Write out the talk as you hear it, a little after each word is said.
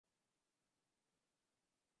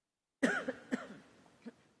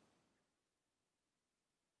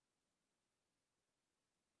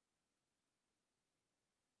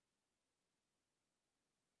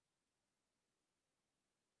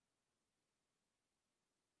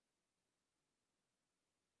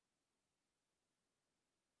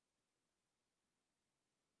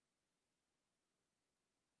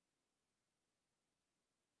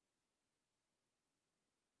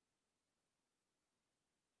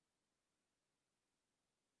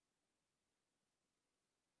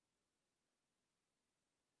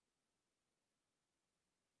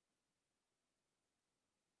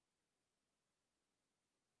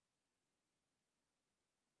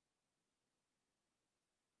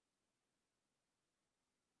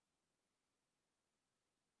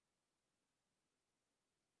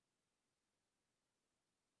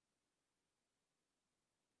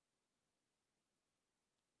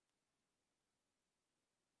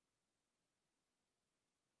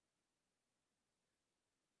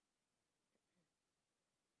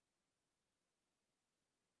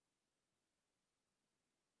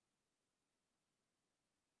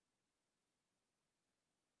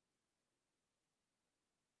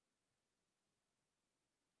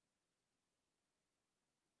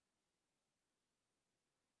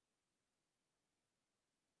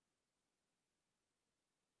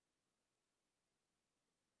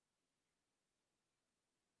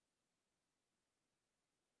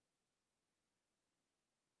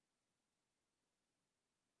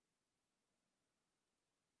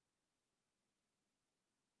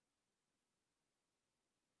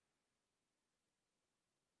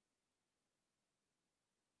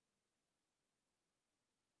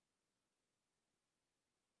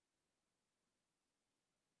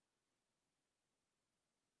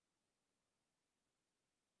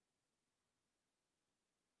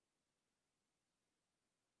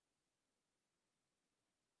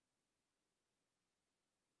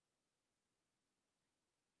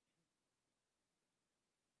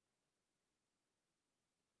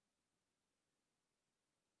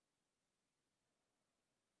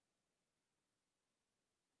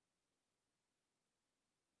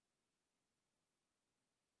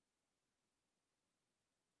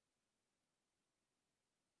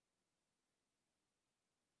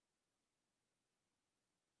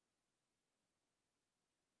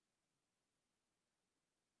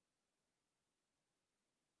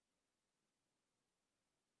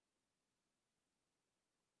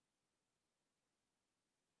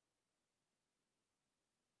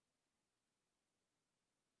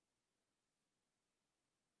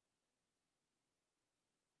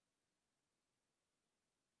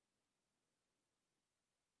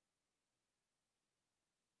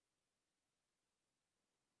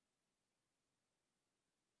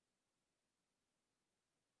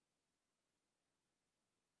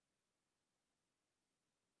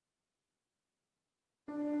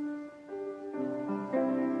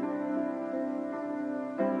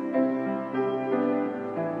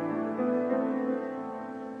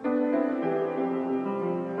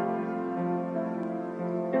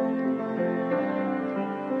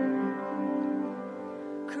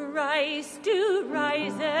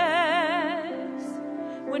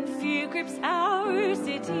worships our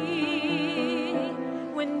city,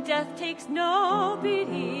 when death takes no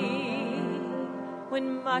pity,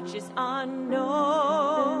 when much is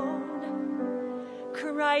unknown.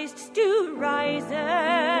 Christ still rises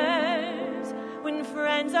when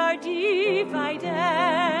friends are divided,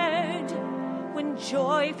 when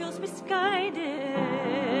joy feels misguided,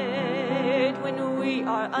 when we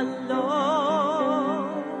are alone.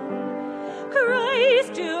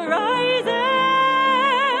 Christ still rises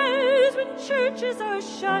when churches are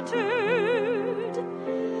shuttered,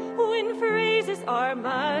 when phrases are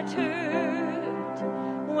muttered,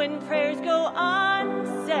 when prayers go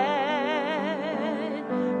unsaid.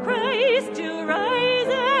 Christ still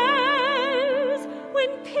rises when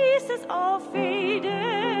peace is all faded,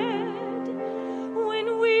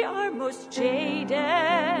 when we are most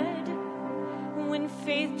jaded, when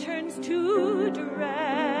faith turns to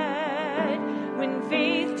dread, when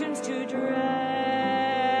faith turns to dread.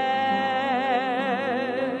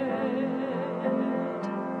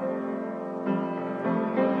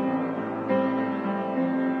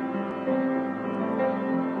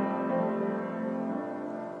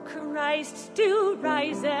 Christ still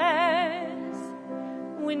rises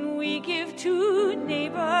when we give to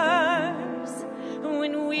neighbors,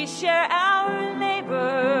 when we share our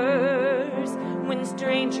labors, when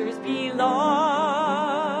strangers belong.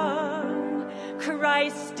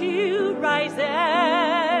 Christ still rises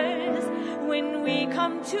when we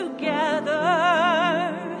come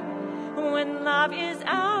together, when love is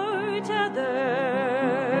our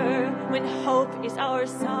tether, when hope is our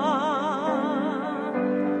song.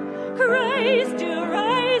 Christ still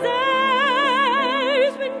rises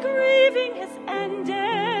when grieving has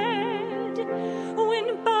ended,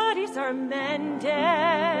 when bodies are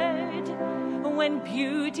mended, when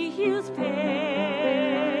beauty heals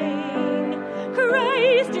pain.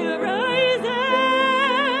 Christ still rises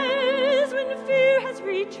when fear has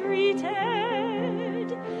retreated,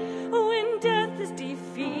 when death is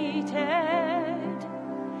defeated,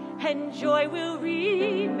 and joy will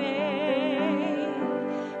remain,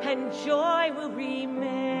 and joy will remain.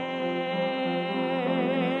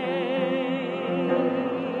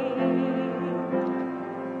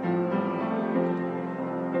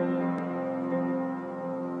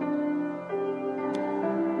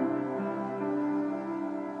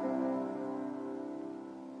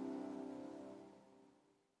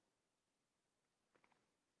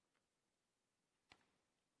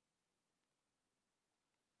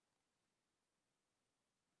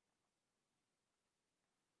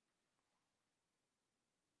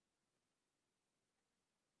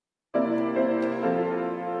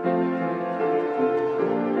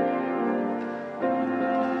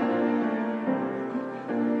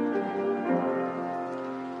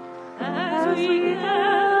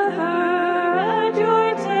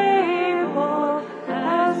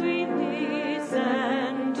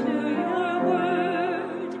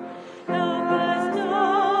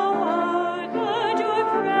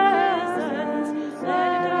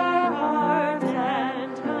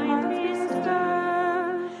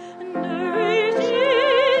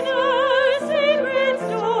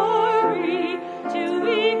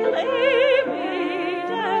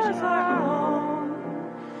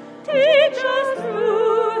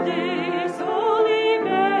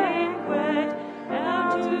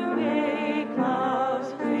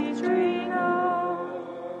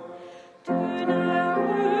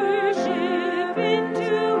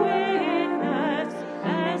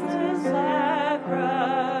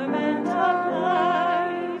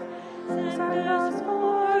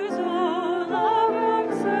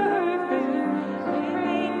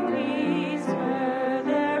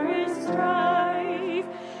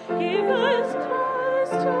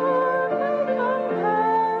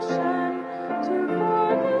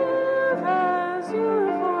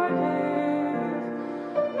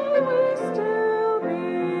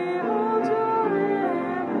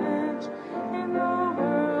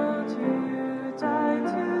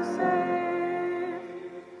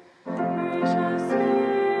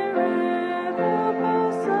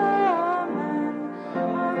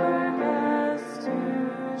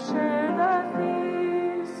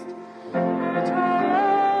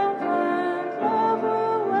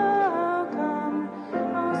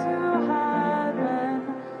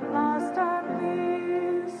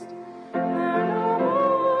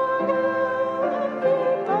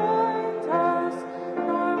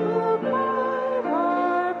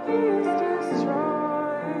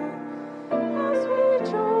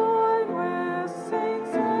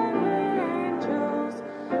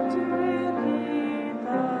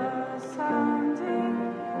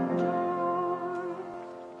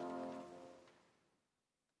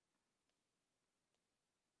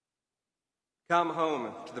 Come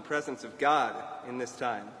home to the presence of God in this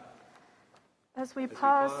time. As we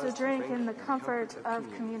pause to drink in the comfort of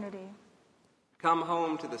community. Come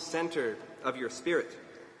home to the center of your spirit,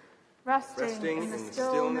 resting in the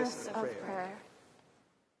stillness of prayer.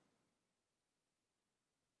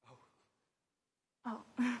 Oh.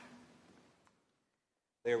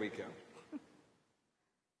 There we go.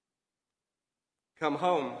 Come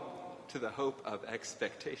home to the hope of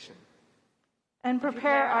expectation. And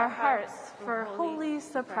prepare our hearts for holy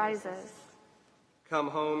surprises. Come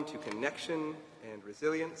home to connection and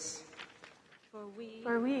resilience. For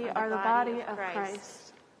we are the body of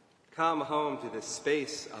Christ. Come home to this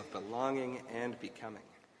space of belonging and becoming.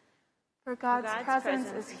 For God's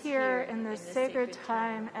presence is here in this sacred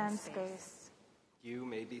time and space. You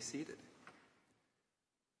may be seated.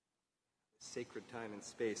 Sacred time and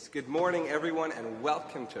space. Good morning, everyone, and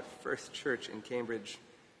welcome to First Church in Cambridge.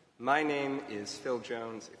 My name is Phil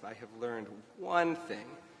Jones. If I have learned one thing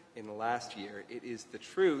in the last year, it is the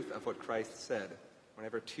truth of what Christ said.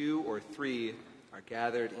 Whenever 2 or 3 are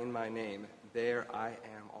gathered in my name, there I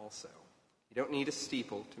am also. You don't need a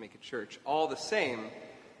steeple to make a church. All the same,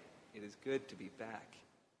 it is good to be back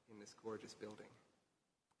in this gorgeous building.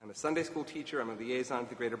 I'm a Sunday school teacher. I'm a liaison to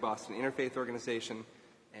the Greater Boston Interfaith Organization,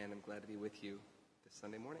 and I'm glad to be with you this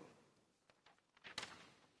Sunday morning.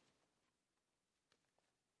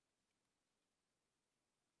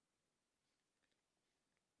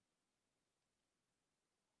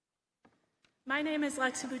 My name is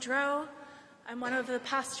Lexi Boudreau. I'm one of the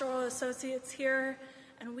pastoral associates here,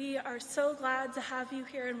 and we are so glad to have you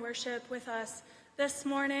here in worship with us this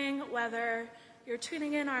morning, whether you're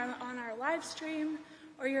tuning in on our live stream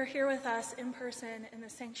or you're here with us in person in the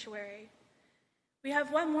sanctuary. We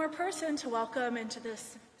have one more person to welcome into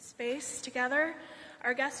this space together,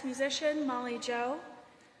 our guest musician, Molly Jo.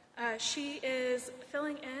 She is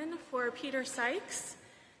filling in for Peter Sykes.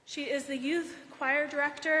 She is the youth choir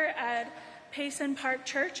director at Payson Park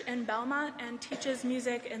Church in Belmont and teaches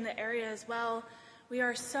music in the area as well. We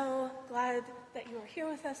are so glad that you are here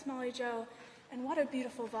with us, Molly Jo, and what a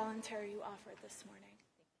beautiful volunteer you offered this morning.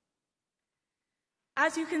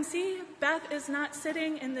 As you can see, Beth is not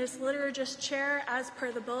sitting in this liturgist chair as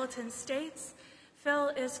per the bulletin states. Phil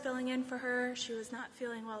is filling in for her. She was not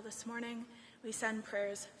feeling well this morning. We send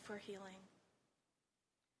prayers for healing.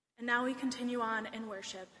 And now we continue on in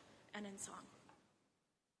worship and in song.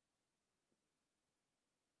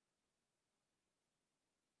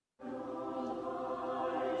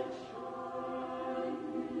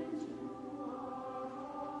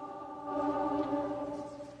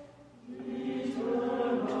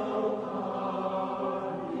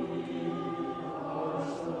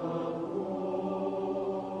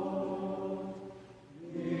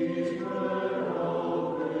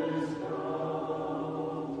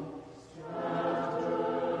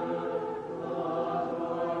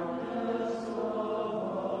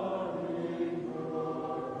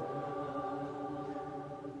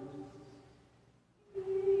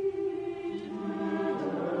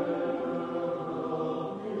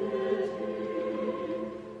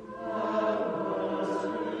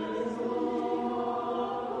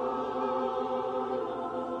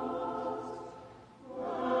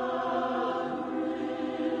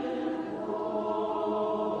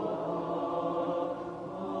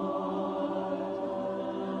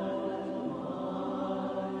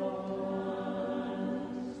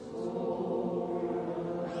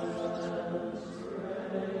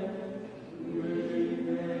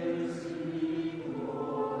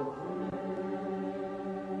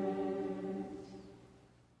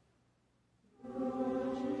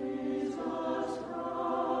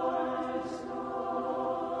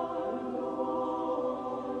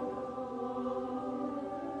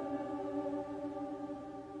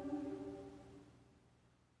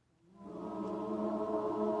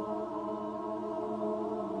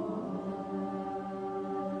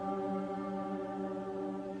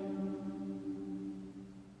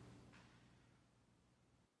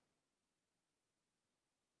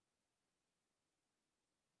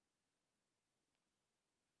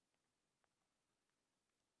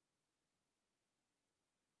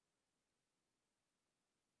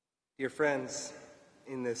 Dear friends,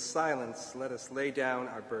 in this silence, let us lay down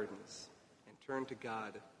our burdens and turn to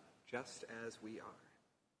God just as we are.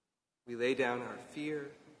 We lay down our fear,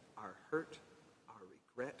 our hurt, our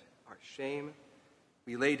regret, our shame.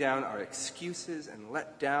 We lay down our excuses and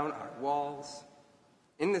let down our walls.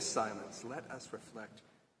 In this silence, let us reflect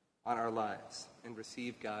on our lives and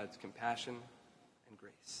receive God's compassion and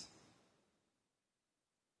grace.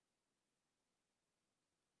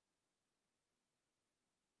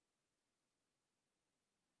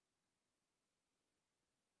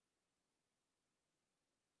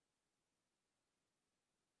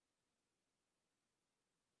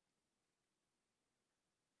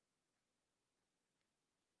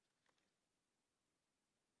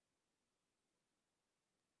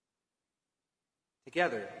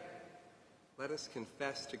 Together, let us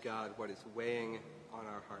confess to God what is weighing on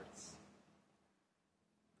our hearts.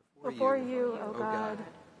 Before you, O God,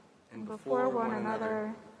 and before one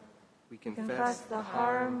another, we confess the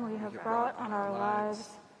harm we have brought on our lives,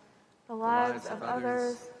 the lives of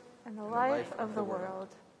others, and the life of the world.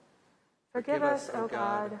 Forgive us, O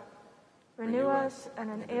God. Renew us and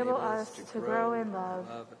enable us to grow in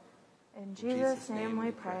love. In Jesus' name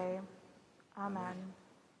we pray. Amen.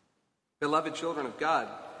 Beloved children of God,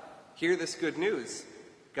 hear this good news.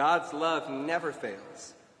 God's love never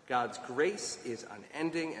fails. God's grace is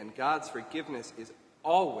unending, and God's forgiveness is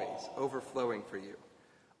always overflowing for you.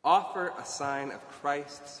 Offer a sign of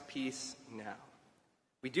Christ's peace now.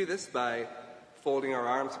 We do this by folding our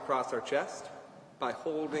arms across our chest, by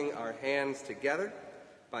holding our hands together,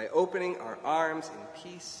 by opening our arms in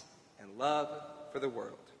peace and love for the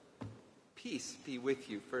world. Peace be with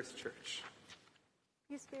you, First Church.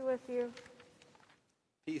 Peace be with you.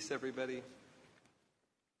 Peace, everybody.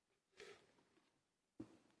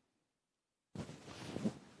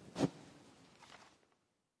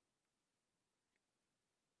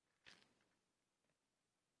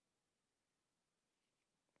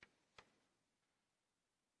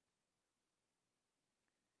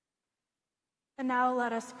 And now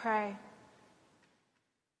let us pray.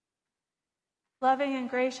 Loving and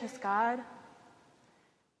gracious God,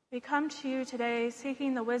 we come to you today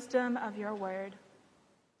seeking the wisdom of your word.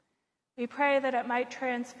 We pray that it might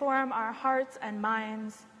transform our hearts and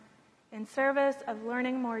minds in service of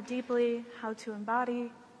learning more deeply how to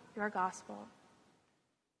embody your gospel.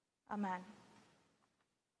 Amen.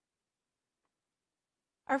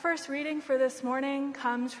 Our first reading for this morning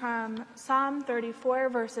comes from Psalm 34,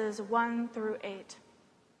 verses 1 through 8.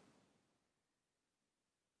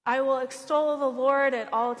 I will extol the Lord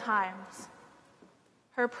at all times.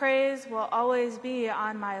 Her praise will always be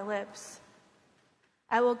on my lips.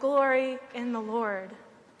 I will glory in the Lord.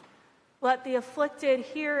 Let the afflicted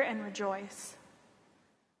hear and rejoice.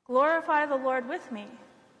 Glorify the Lord with me.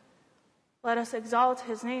 Let us exalt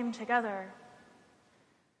his name together.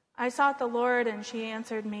 I sought the Lord, and she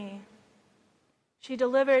answered me. She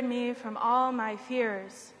delivered me from all my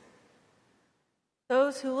fears.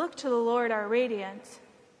 Those who look to the Lord are radiant.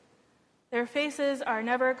 Their faces are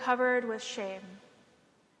never covered with shame.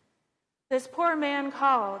 This poor man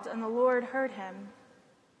called, and the Lord heard him.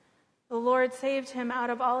 The Lord saved him out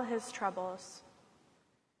of all his troubles.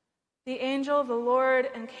 The angel of the Lord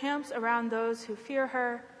encamps around those who fear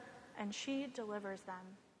her, and she delivers them.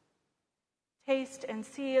 Taste and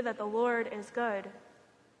see that the Lord is good.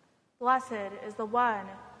 Blessed is the one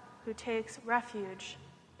who takes refuge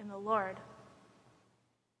in the Lord.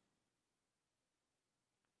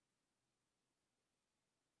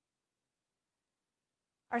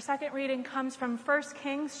 Our second reading comes from 1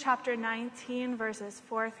 Kings chapter 19, verses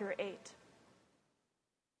 4 through 8.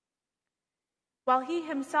 While he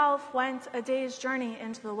himself went a day's journey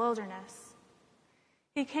into the wilderness,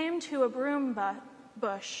 he came to a broom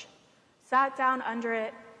bush, sat down under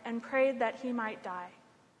it, and prayed that he might die.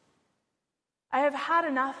 I have had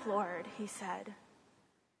enough, Lord, he said.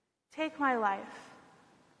 Take my life.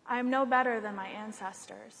 I am no better than my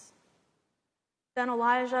ancestors. Then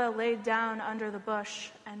Elijah laid down under the bush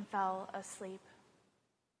and fell asleep.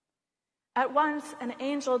 At once an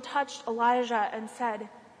angel touched Elijah and said,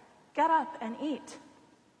 Get up and eat.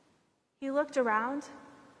 He looked around,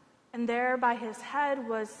 and there by his head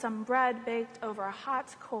was some bread baked over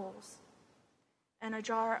hot coals and a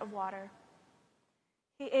jar of water.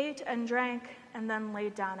 He ate and drank and then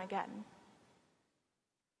laid down again.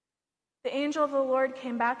 The angel of the Lord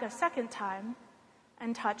came back a second time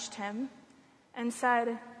and touched him and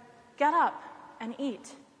said, Get up and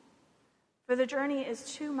eat, for the journey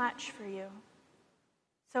is too much for you.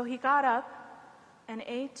 So he got up and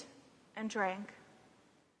ate and drank.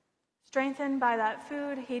 Strengthened by that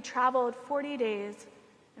food, he traveled 40 days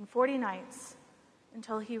and 40 nights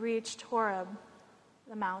until he reached Horeb,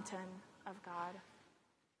 the mountain of God.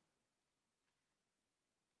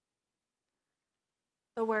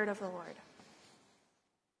 The word of the Lord.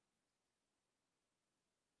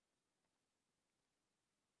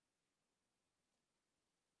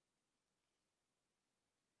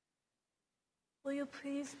 Will you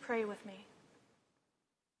please pray with me?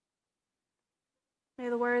 May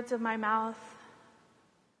the words of my mouth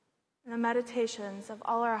and the meditations of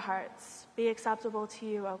all our hearts be acceptable to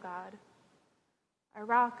you, O God, our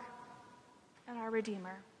rock and our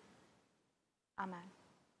Redeemer. Amen.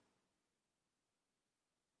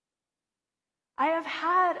 I have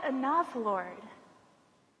had enough, Lord.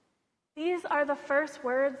 These are the first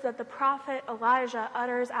words that the prophet Elijah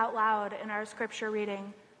utters out loud in our scripture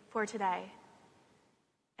reading for today.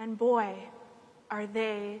 And boy, are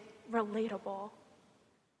they relatable.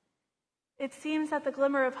 It seems that the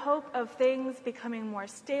glimmer of hope of things becoming more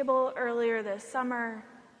stable earlier this summer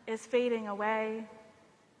is fading away.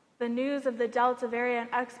 The news of the Delta variant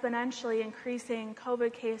exponentially increasing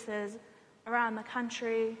COVID cases around the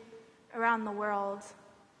country, around the world,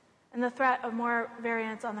 and the threat of more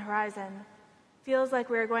variants on the horizon feels like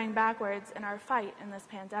we're going backwards in our fight in this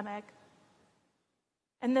pandemic.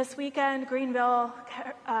 And this weekend, Greenville,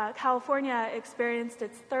 California experienced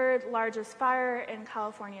its third largest fire in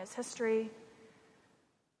California's history.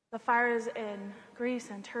 The fires in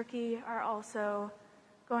Greece and Turkey are also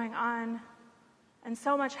going on. And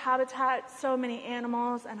so much habitat, so many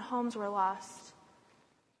animals and homes were lost.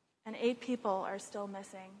 And 8 people are still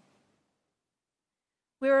missing.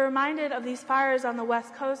 We were reminded of these fires on the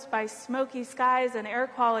West Coast by smoky skies and air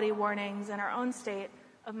quality warnings in our own state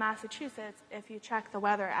of Massachusetts, if you check the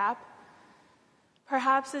weather app.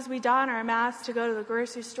 Perhaps as we don our masks to go to the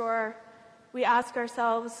grocery store, we ask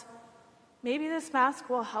ourselves, maybe this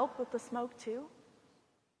mask will help with the smoke too?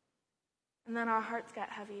 And then our hearts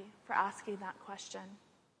get heavy for asking that question.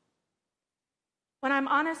 When I'm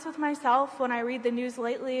honest with myself, when I read the news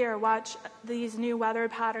lately or watch these new weather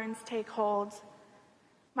patterns take hold,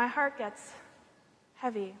 my heart gets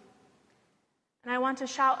heavy. And I want to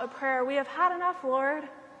shout a prayer, we have had enough, Lord.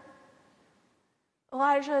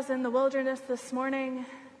 Elijah is in the wilderness this morning,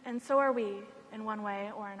 and so are we, in one way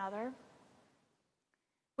or another.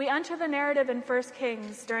 We enter the narrative in 1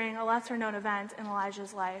 Kings during a lesser-known event in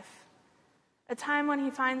Elijah's life, a time when he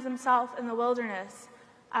finds himself in the wilderness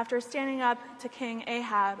after standing up to King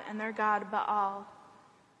Ahab and their god Baal,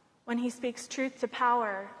 when he speaks truth to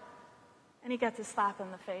power, and he gets a slap in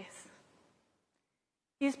the face.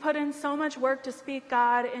 He's put in so much work to speak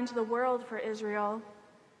God into the world for Israel,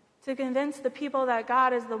 to convince the people that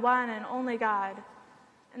God is the one and only God.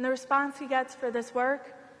 And the response he gets for this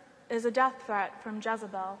work is a death threat from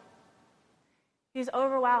Jezebel. He's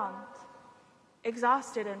overwhelmed,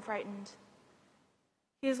 exhausted, and frightened.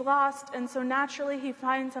 He's lost, and so naturally he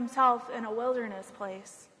finds himself in a wilderness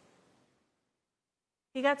place.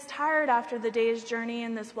 He gets tired after the day's journey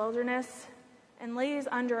in this wilderness and lays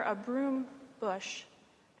under a broom bush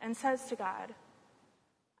and says to God,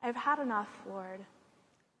 I've had enough, Lord.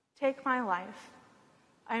 Take my life.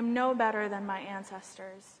 I am no better than my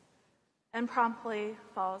ancestors, and promptly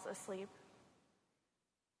falls asleep.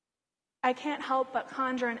 I can't help but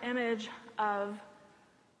conjure an image of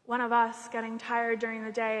one of us getting tired during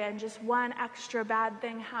the day and just one extra bad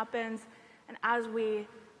thing happens, and as we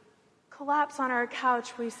collapse on our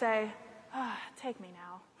couch, we say, take me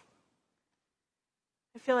now.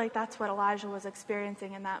 I feel like that's what Elijah was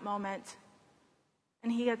experiencing in that moment,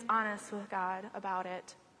 and he gets honest with God about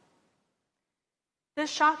it.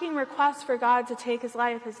 This shocking request for God to take his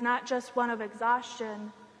life is not just one of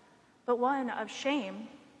exhaustion, but one of shame.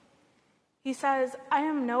 He says, I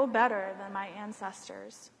am no better than my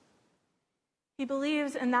ancestors. He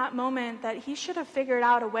believes in that moment that he should have figured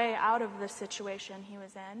out a way out of the situation he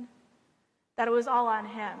was in, that it was all on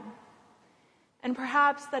him, and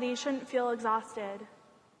perhaps that he shouldn't feel exhausted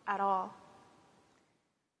at all.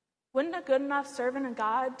 Wouldn't a good enough servant of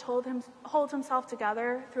God hold himself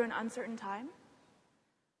together through an uncertain time?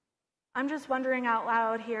 I'm just wondering out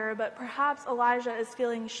loud here, but perhaps Elijah is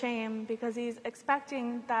feeling shame because he's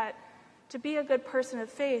expecting that to be a good person of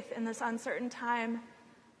faith in this uncertain time,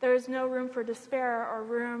 there is no room for despair or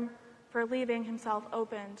room for leaving himself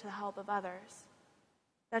open to the help of others,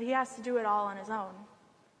 that he has to do it all on his own.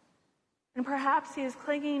 And perhaps he is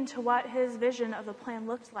clinging to what his vision of the plan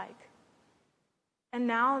looked like. And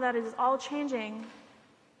now that it is all changing,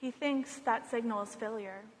 he thinks that signal is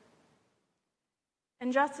failure.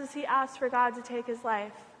 And just as he asks for God to take his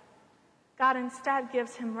life, God instead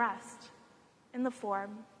gives him rest in the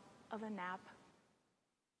form of a nap.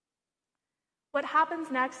 What happens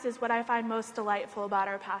next is what I find most delightful about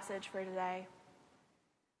our passage for today.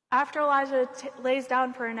 After Elijah lays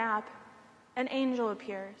down for a nap, an angel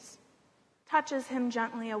appears, touches him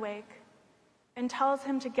gently awake, and tells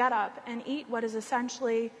him to get up and eat what is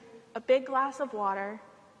essentially a big glass of water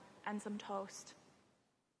and some toast.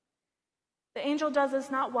 The angel does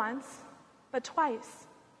this not once, but twice,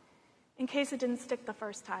 in case it didn't stick the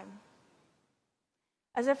first time.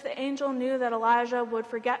 As if the angel knew that Elijah would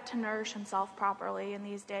forget to nourish himself properly in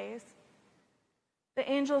these days.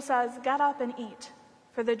 The angel says, get up and eat,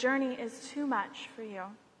 for the journey is too much for you.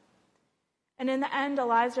 And in the end,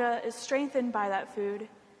 Elijah is strengthened by that food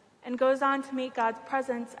and goes on to meet God's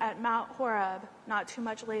presence at Mount Horeb not too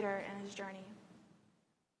much later in his journey.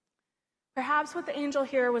 Perhaps what the angel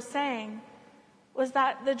here was saying was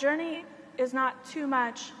that the journey is not too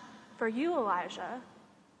much for you, Elijah.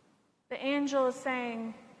 The angel is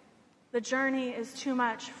saying, the journey is too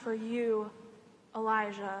much for you,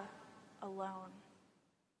 Elijah, alone.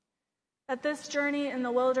 That this journey in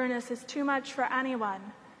the wilderness is too much for anyone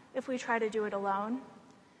if we try to do it alone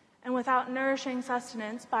and without nourishing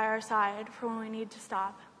sustenance by our side for when we need to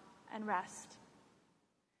stop and rest.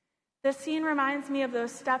 This scene reminds me of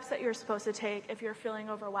those steps that you're supposed to take if you're feeling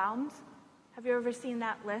overwhelmed. Have you ever seen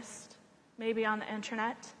that list, maybe on the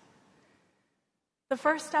internet? The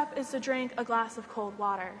first step is to drink a glass of cold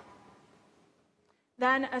water.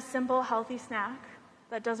 Then a simple, healthy snack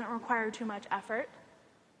that doesn't require too much effort,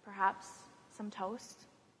 perhaps some toast.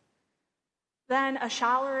 Then a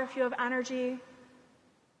shower if you have energy,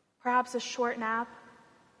 perhaps a short nap,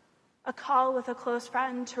 a call with a close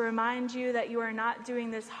friend to remind you that you are not doing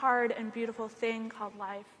this hard and beautiful thing called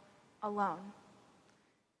life alone.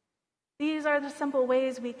 These are the simple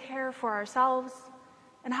ways we care for ourselves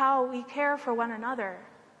and how we care for one another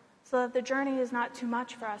so that the journey is not too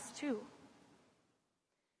much for us too.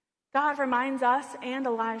 God reminds us and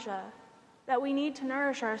Elijah that we need to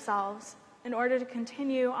nourish ourselves in order to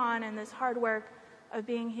continue on in this hard work of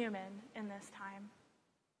being human in this time.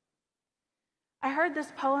 I heard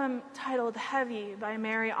this poem titled Heavy by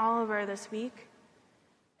Mary Oliver this week,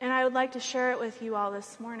 and I would like to share it with you all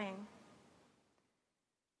this morning.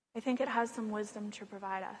 I think it has some wisdom to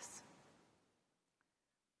provide us.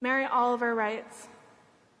 Mary Oliver writes,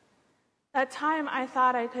 "That time I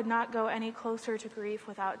thought I could not go any closer to grief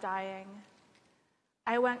without dying.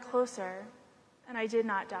 I went closer, and I did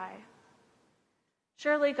not die.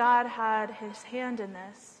 Surely God had his hand in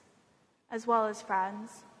this, as well as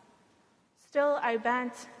friends. Still I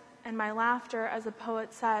bent, and my laughter, as the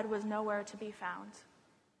poet said, was nowhere to be found.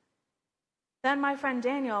 Then my friend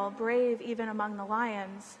Daniel, brave even among the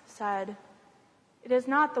lions, said, 'It is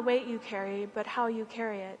not the weight you carry, but how you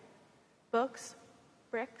carry it. Books,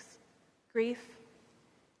 bricks, grief,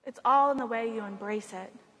 it's all in the way you embrace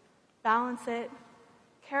it, balance it,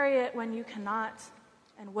 carry it when you cannot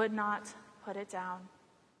and would not put it down.'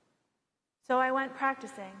 So I went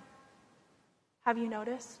practicing. Have you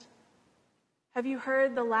noticed? Have you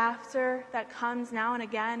heard the laughter that comes now and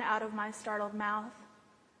again out of my startled mouth?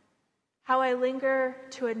 How I linger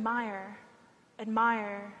to admire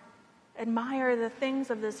the things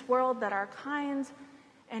of this world that are kind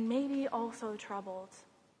and maybe also troubled.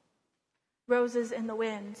 Roses in the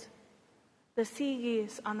wind, the sea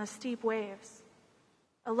geese on the steep waves,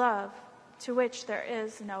 a love to which there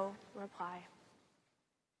is no reply."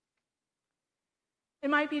 It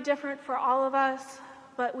might be different for all of us,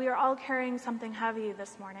 but we are all carrying something heavy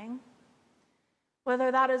this morning.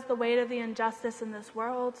 Whether that is the weight of the injustice in this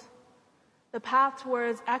world, the path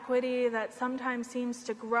towards equity that sometimes seems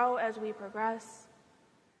to grow as we progress,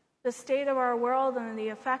 the state of our world and the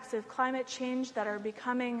effects of climate change that are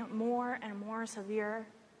becoming more and more severe,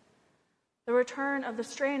 the return of the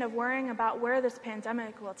strain of worrying about where this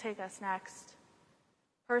pandemic will take us next,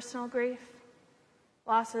 personal grief,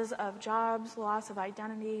 losses of jobs, loss of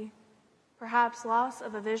identity, perhaps loss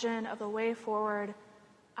of a vision of a way forward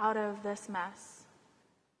out of this mess,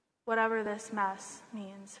 whatever this mess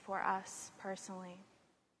means for us personally.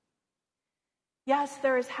 Yes,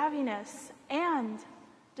 there is heaviness, and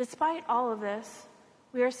despite all of this,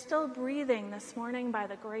 we are still breathing this morning by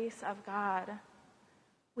the grace of God.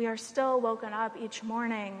 We are still woken up each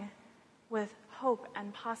morning with hope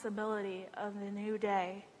and possibility of the new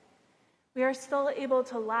day. We are still able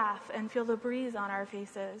to laugh and feel the breeze on our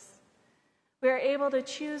faces. We are able to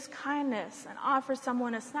choose kindness and offer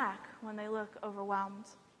someone a snack when they look overwhelmed.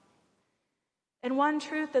 And one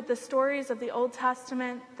truth that the stories of the Old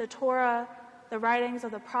Testament, the Torah, the writings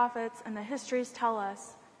of the prophets, and the histories tell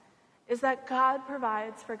us is that God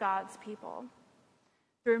provides for God's people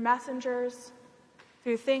through messengers,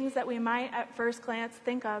 through things that we might at first glance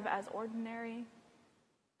think of as ordinary,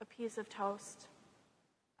 a piece of toast,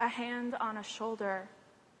 a hand on a shoulder,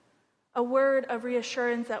 a word of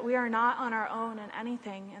reassurance that we are not on our own in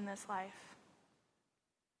anything in this life.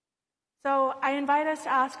 So I invite us to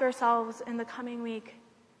ask ourselves in the coming week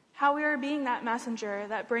how we are being that messenger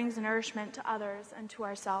that brings nourishment to others and to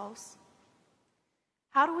ourselves.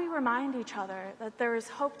 How do we remind each other that there is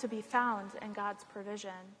hope to be found in God's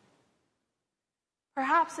provision?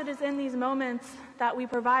 Perhaps it is in these moments that we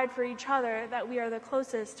provide for each other that we are the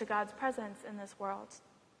closest to God's presence in this world.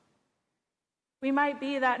 We might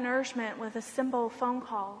be that nourishment with a simple phone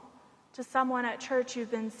call to someone at church you've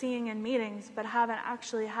been seeing in meetings but haven't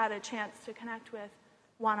actually had a chance to connect with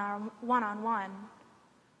one-on-one.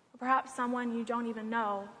 Or perhaps someone you don't even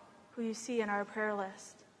know who you see in our prayer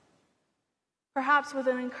list. Perhaps with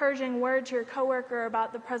an encouraging word to your coworker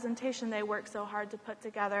about the presentation they worked so hard to put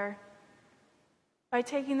together. By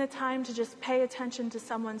taking the time to just pay attention to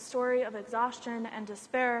someone's story of exhaustion and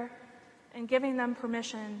despair and giving them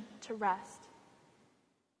permission to rest.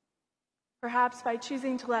 Perhaps by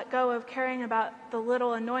choosing to let go of caring about the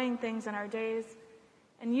little annoying things in our days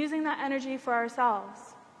and using that energy for ourselves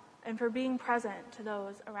and for being present to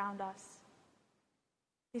those around us.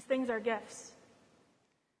 These things are gifts.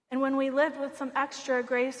 And when we live with some extra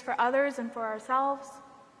grace for others and for ourselves,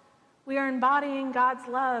 we are embodying God's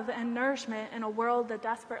love and nourishment in a world that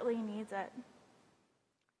desperately needs it.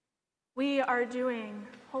 We are doing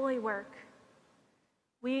holy work.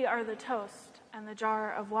 We are the toast and the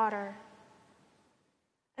jar of water.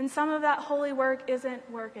 And some of that holy work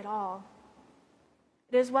isn't work at all.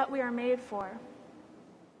 It is what we are made for,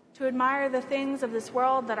 to admire the things of this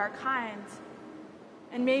world that are kind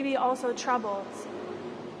and maybe also troubled,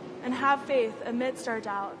 and have faith amidst our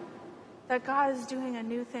doubt that God is doing a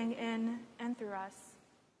new thing in and through us,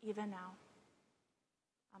 even now.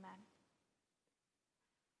 Amen.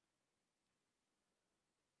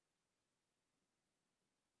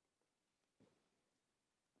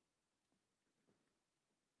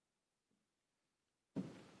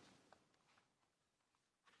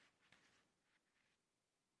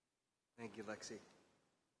 Thank you, Lexi.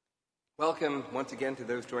 Welcome once again to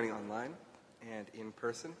those joining online and in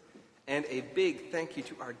person. And a big thank you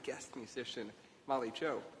to our guest musician, Molly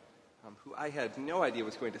Jo, who I had no idea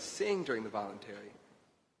was going to sing during the voluntary.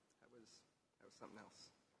 That was something else.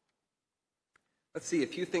 Let's see, a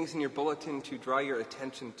few things in your bulletin to draw your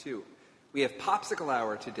attention to. We have Popsicle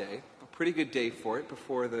Hour today, a pretty good day for it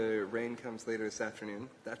before the rain comes later this afternoon.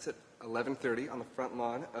 That's at 11:30 on the front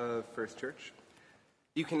lawn of First Church.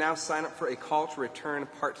 You can now sign up for a call to return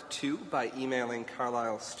part 2 by emailing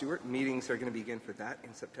Carlisle Stewart. Meetings are going to begin for that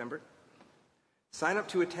in September. Sign up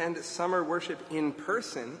to attend summer worship in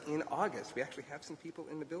person in August. We actually have some people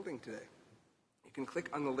in the building today. You can click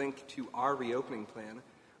on the link to our reopening plan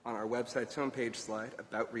on our website's homepage slide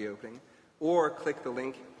about reopening, or click the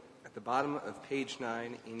link at the bottom of page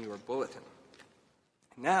 9 in your bulletin.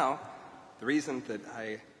 Now, the reason that I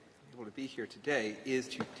am able to be here today is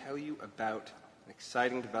to tell you about an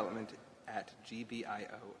exciting development at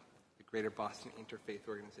GBIO, the Greater Boston Interfaith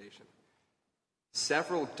Organization.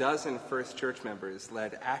 Several dozen First Church members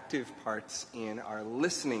led active parts in our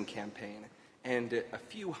listening campaign, and a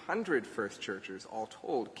few hundred First Churchers, all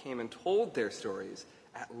told, came and told their stories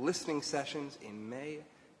at listening sessions in May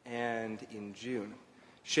and in June,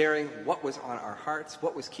 sharing what was on our hearts,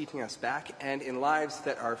 what was keeping us back, and in lives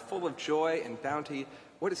that are full of joy and bounty,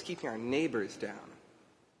 what is keeping our neighbors down.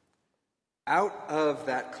 Out of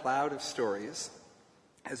that cloud of stories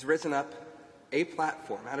has risen up a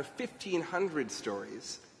platform out of 1,500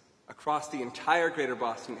 stories across the entire Greater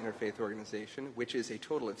Boston Interfaith Organization, which is a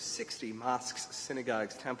total of 60 mosques,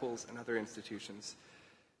 synagogues, temples, and other institutions.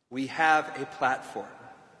 We have a platform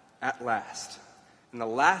at last. And the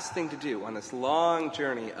last thing to do on this long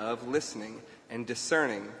journey of listening and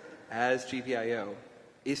discerning as GBIO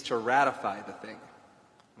is to ratify the thing.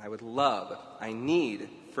 And I need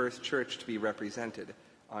First Church to be represented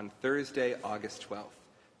on Thursday, August 12th.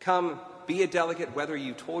 Come, be a delegate, whether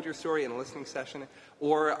you told your story in a listening session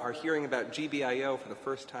or are hearing about GBIO for the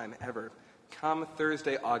first time ever. Come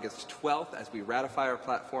Thursday, August 12th, as we ratify our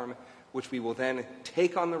platform, which we will then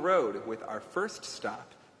take on the road with our first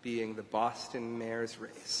stop being the Boston Mayor's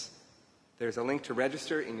Race. There's a link to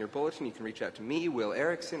register in your bulletin. You can reach out to me, Will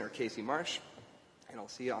Erickson, or Casey Marsh, and I'll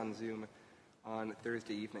see you on Zoom on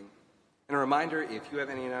Thursday evening. And a reminder, if you have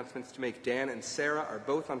any announcements to make, Dan and Sarah are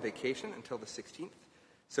both on vacation until the 16th.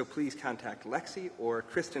 So please contact Lexi or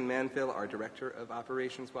Kristen Manville, our Director of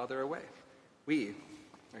Operations, while they're away. We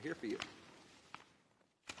are here for you.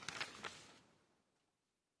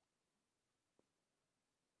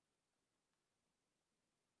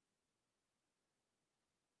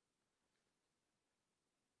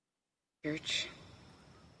 Church,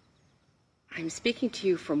 I'm speaking to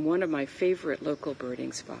you from one of my favorite local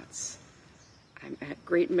birding spots. I'm at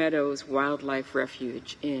Great Meadows Wildlife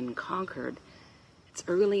Refuge in Concord. It's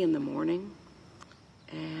early in the morning,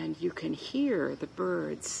 and you can hear the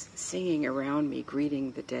birds singing around me,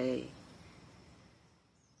 greeting the day.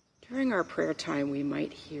 During our prayer time, we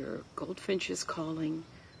might hear goldfinches calling,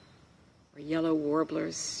 or yellow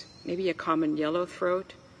warblers, maybe a common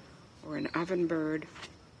yellowthroat, or an ovenbird.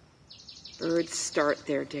 Birds start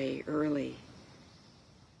their day early,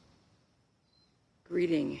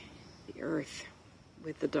 greeting the earth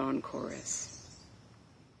with the dawn chorus.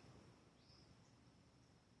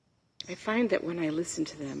 I find that when I listen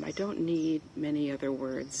to them, I don't need many other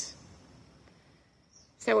words.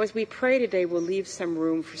 So as we pray today, we'll leave some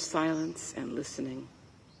room for silence and listening,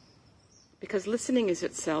 because listening is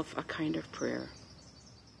itself a kind of prayer.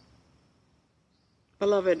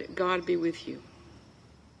 Beloved, God be with you.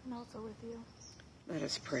 And also with you. Let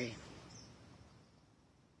us pray.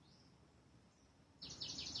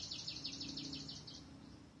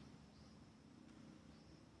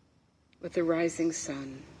 With the rising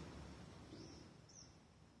sun,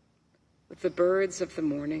 with the birds of the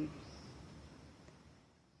morning,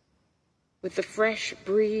 with the fresh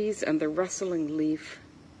breeze and the rustling leaf,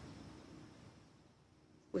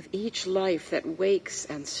 with each life that wakes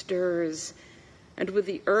and stirs, and with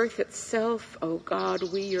the earth itself, O God,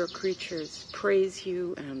 we, your creatures, praise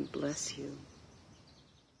you and bless you.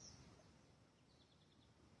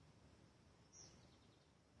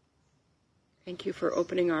 Thank you for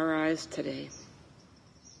opening our eyes today.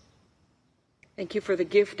 Thank you for the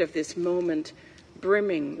gift of this moment,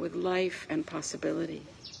 brimming with life and possibility.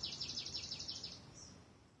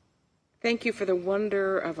 Thank you for the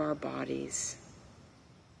wonder of our bodies,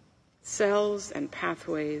 cells and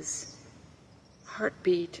pathways,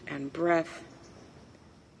 heartbeat and breath,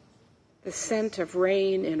 the scent of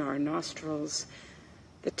rain in our nostrils,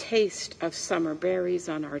 the taste of summer berries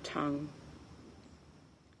on our tongue,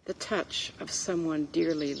 the touch of someone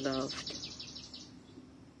dearly loved.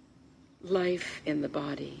 Life in the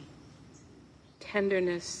body,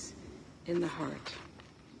 tenderness in the heart.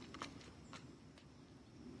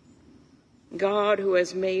 God, who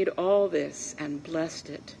has made all this and blessed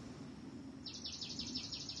it,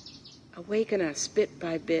 awaken us bit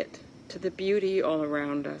by bit to the beauty all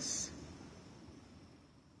around us.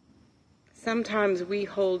 Sometimes we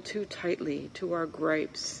hold too tightly to our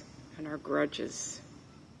gripes and our grudges.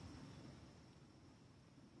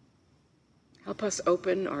 Help us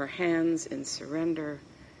open our hands in surrender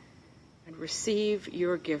and receive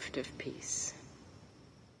your gift of peace.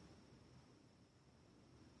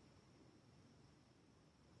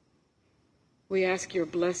 We ask your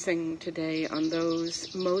blessing today on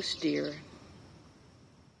those most dear,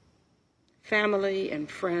 family and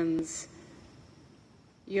friends,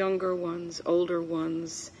 younger ones, older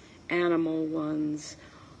ones, animal ones,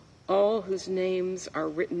 all whose names are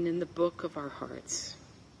written in the book of our hearts.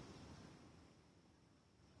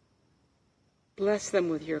 Bless them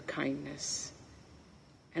with your kindness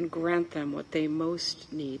and grant them what they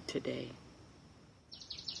most need today.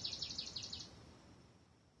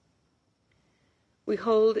 We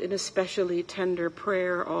hold in especially tender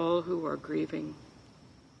prayer all who are grieving.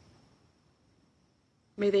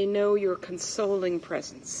 May they know your consoling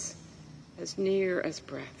presence as near as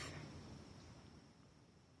breath.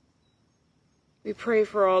 We pray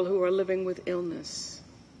for all who are living with illness,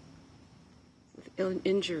 with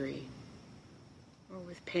injury, or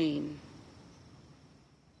with pain.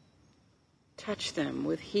 Touch them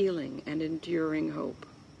with healing and enduring hope.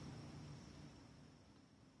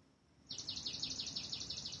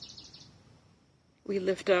 We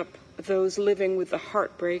lift up those living with the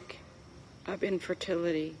heartbreak of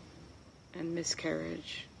infertility and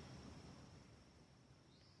miscarriage.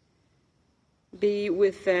 Be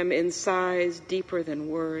with them in sighs deeper than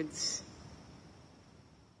words,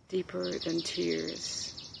 deeper than tears.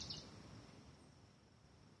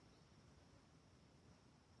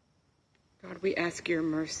 God, we ask your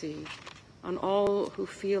mercy on all who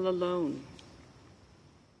feel alone.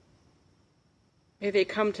 May they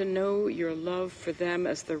come to know your love for them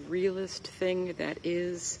as the realest thing that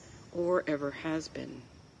is or ever has been.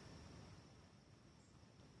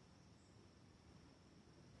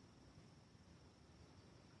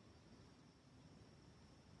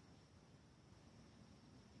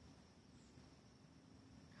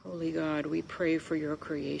 Holy God, we pray for your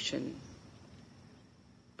creation,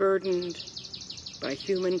 burdened by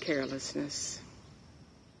human carelessness.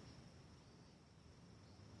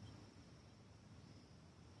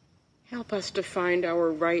 Help us to find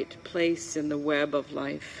our right place in the web of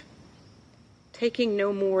life, taking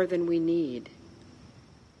no more than we need,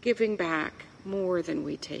 giving back more than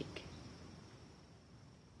we take.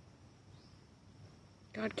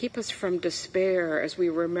 God, keep us from despair as we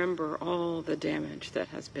remember all the damage that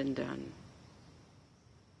has been done.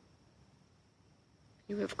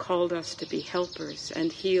 You have called us to be helpers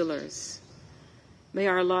and healers. May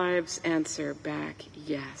our lives answer back,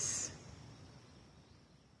 yes.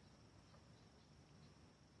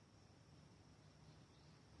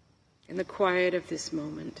 In the quiet of this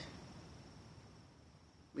moment,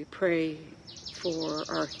 we pray for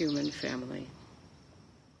our human family.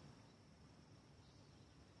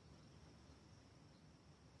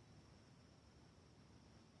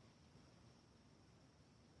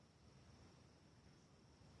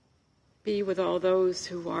 Be with all those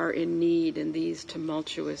who are in need in these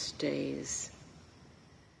tumultuous days.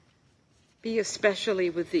 Be especially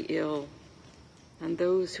with the ill and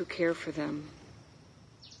those who care for them.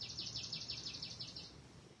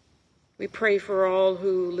 We pray for all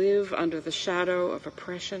who live under the shadow of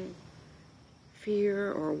oppression,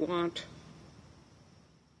 fear, or want.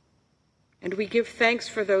 And we give thanks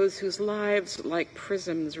for those whose lives, like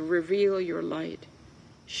prisms, reveal your light,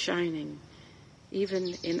 shining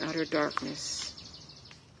even in utter darkness.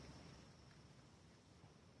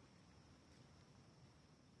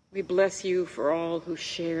 We bless you for all who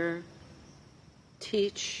share,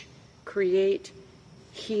 teach, create,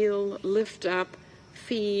 heal, lift up,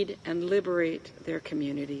 feed, and liberate their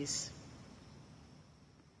communities.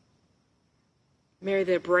 May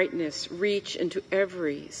their brightness reach into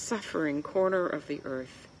every suffering corner of the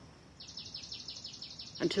earth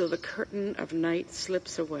until the curtain of night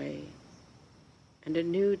slips away and a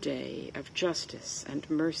new day of justice and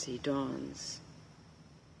mercy dawns.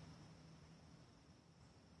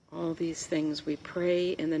 All these things we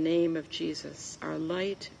pray in the name of Jesus, our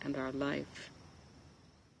light and our life,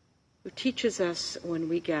 who teaches us when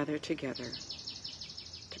we gather together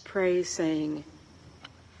to pray, saying,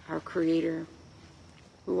 Our Creator,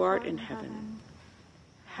 who art in heaven,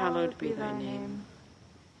 hallowed be thy name.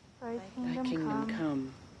 Thy Thy kingdom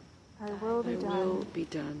come, thy will thy will be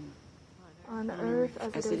done, on earth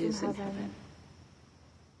as it is in heaven.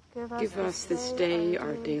 Give us this day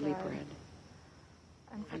our daily bread,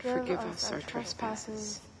 and forgive us our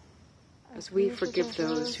trespasses, as we forgive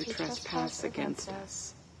those who trespass against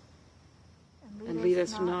us. And lead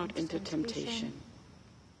us not into temptation,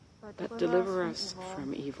 but deliver us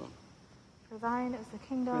from evil. For thine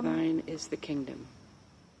is the kingdom,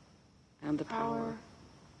 and the power,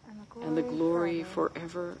 and the glory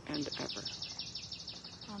forever and ever.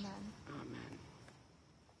 Amen. Amen.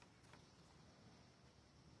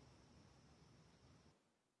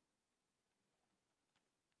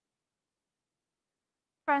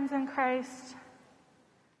 Friends in Christ,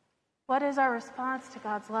 what is our response to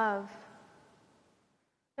God's love?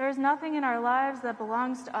 There is nothing in our lives that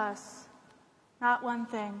belongs to us, not one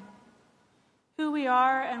thing. Who we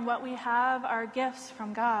are and what we have are gifts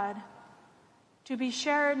from God, to be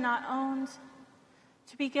shared, not owned,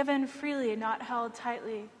 to be given freely, not held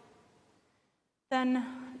tightly. Then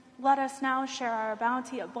let us now share our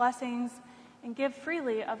bounty of blessings and give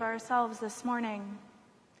freely of ourselves this morning.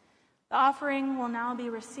 The offering will now be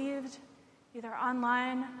received either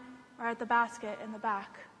online or at the basket in the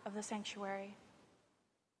back of the sanctuary.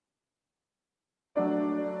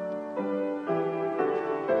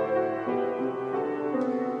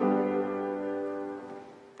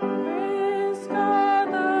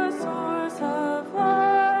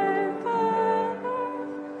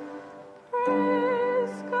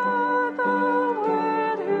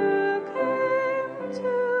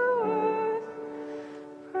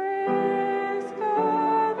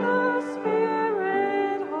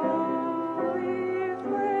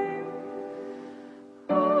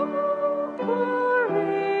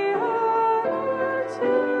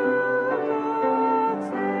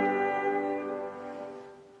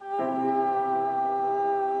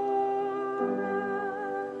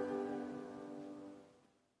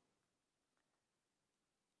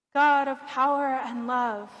 God of power and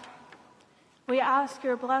love, we ask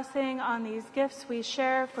your blessing on these gifts we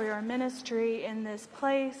share for your ministry in this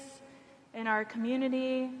place, in our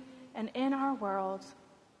community, and in our world.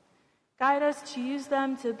 Guide us to use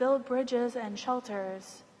them to build bridges and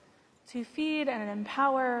shelters, to feed and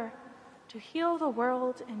empower, to heal the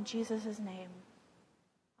world in Jesus' name.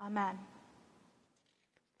 Amen.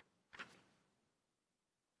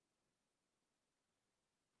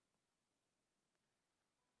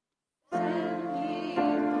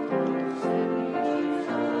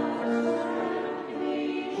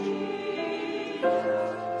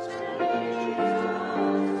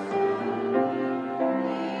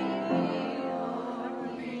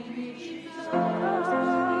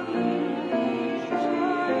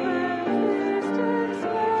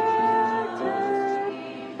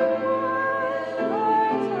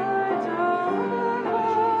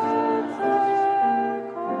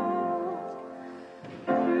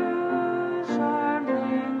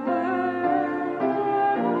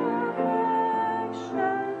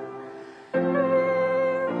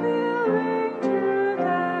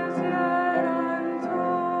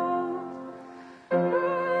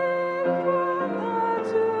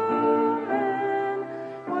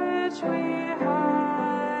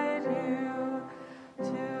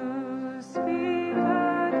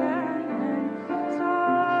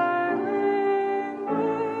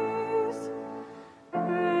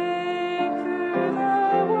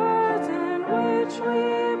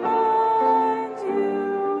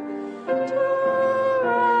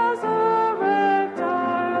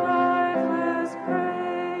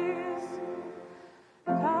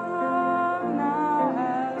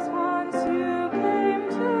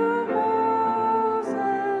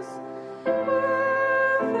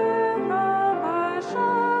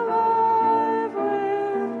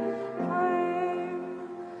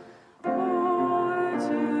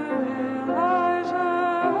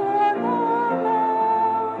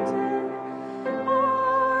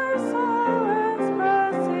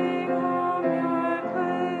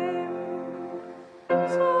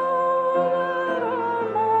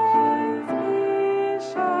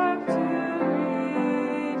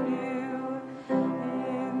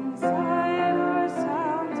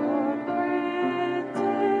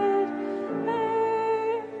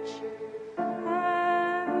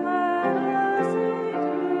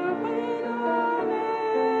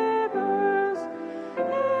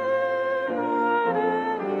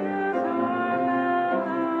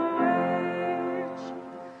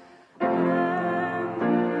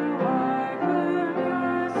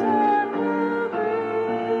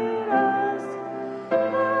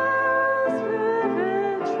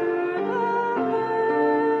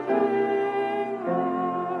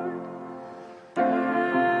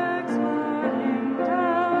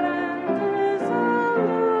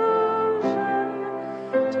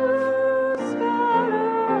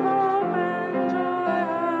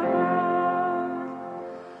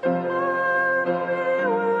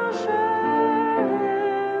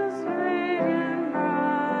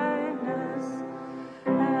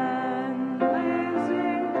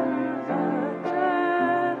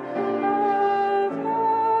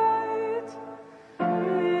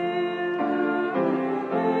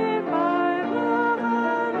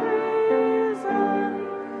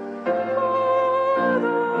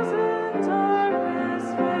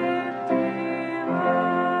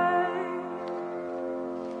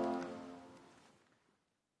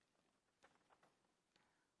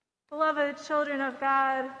 Beloved children of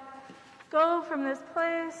God, go from this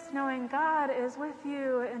place knowing God is with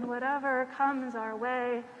you in whatever comes our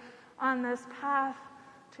way on this path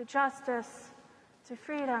to justice, to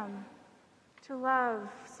freedom, to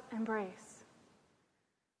love's embrace.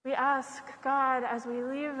 We ask God as we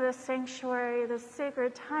leave this sanctuary, this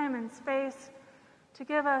sacred time and space, to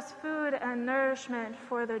give us food and nourishment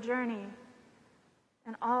for the journey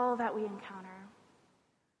and all that we encounter.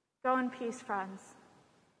 Go in peace, friends,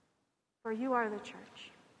 for you are the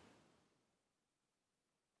church.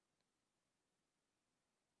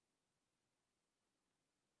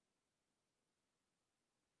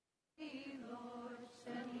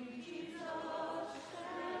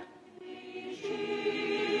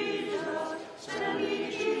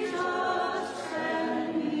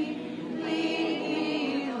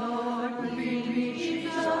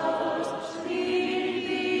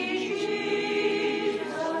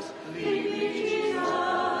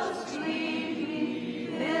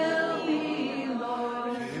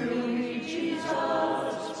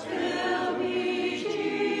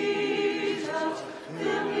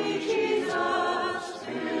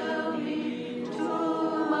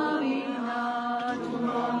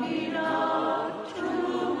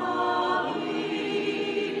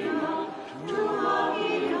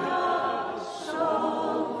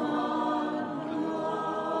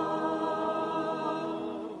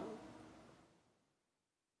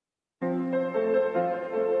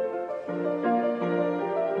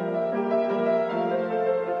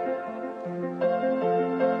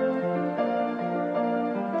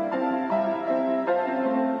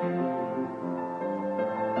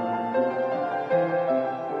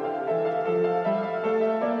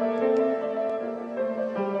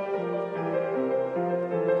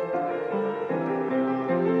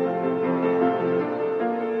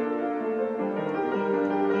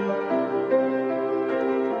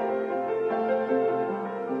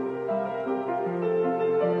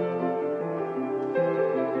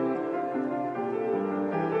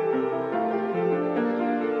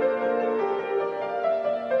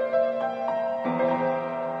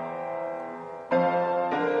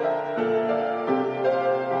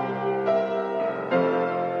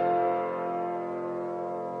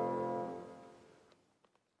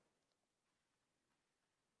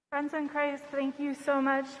 Friends in Christ, thank you so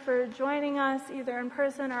much for joining us either in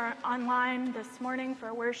person or online this morning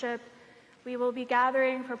for worship. We will be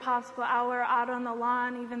gathering for Popsicle Hour out on the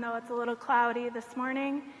lawn, even though it's a little cloudy this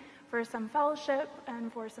morning, for some fellowship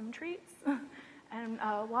and for some treats and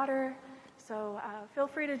water. So feel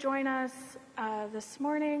free to join us this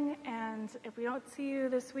morning, and if we don't see you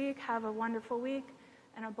this week, have a wonderful week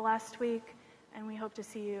and a blessed week, and we hope to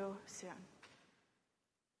see you soon.